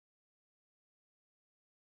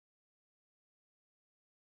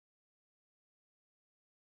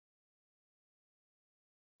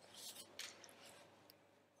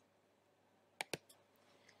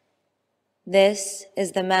This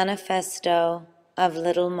is the Manifesto of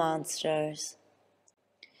Little Monsters.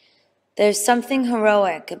 There's something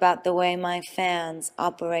heroic about the way my fans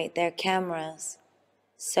operate their cameras,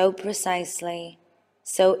 so precisely,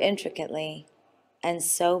 so intricately, and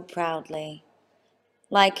so proudly,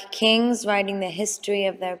 like kings writing the history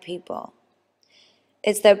of their people.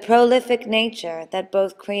 It's their prolific nature that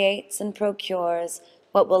both creates and procures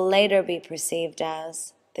what will later be perceived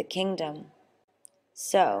as the kingdom.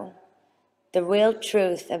 So, the real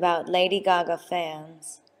truth about Lady Gaga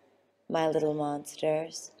fans, my little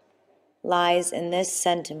monsters, lies in this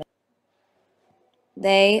sentiment.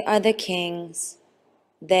 They are the kings,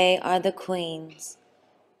 they are the queens.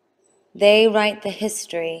 They write the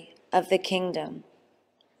history of the kingdom,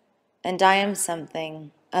 and I am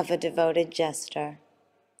something of a devoted jester.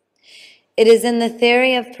 It is in the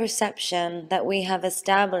theory of perception that we have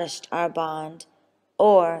established our bond,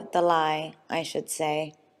 or the lie, I should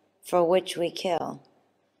say, for which we kill.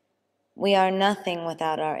 We are nothing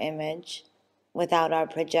without our image, without our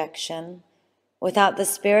projection, without the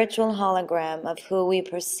spiritual hologram of who we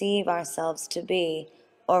perceive ourselves to be,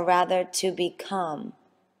 or rather to become,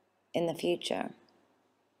 in the future.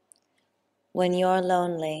 When you're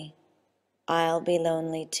lonely, I'll be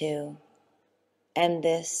lonely too, and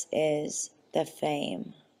this is the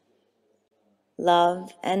fame.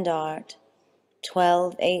 Love and Art,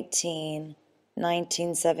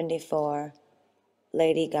 12/18/1974,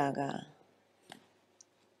 Lady Gaga.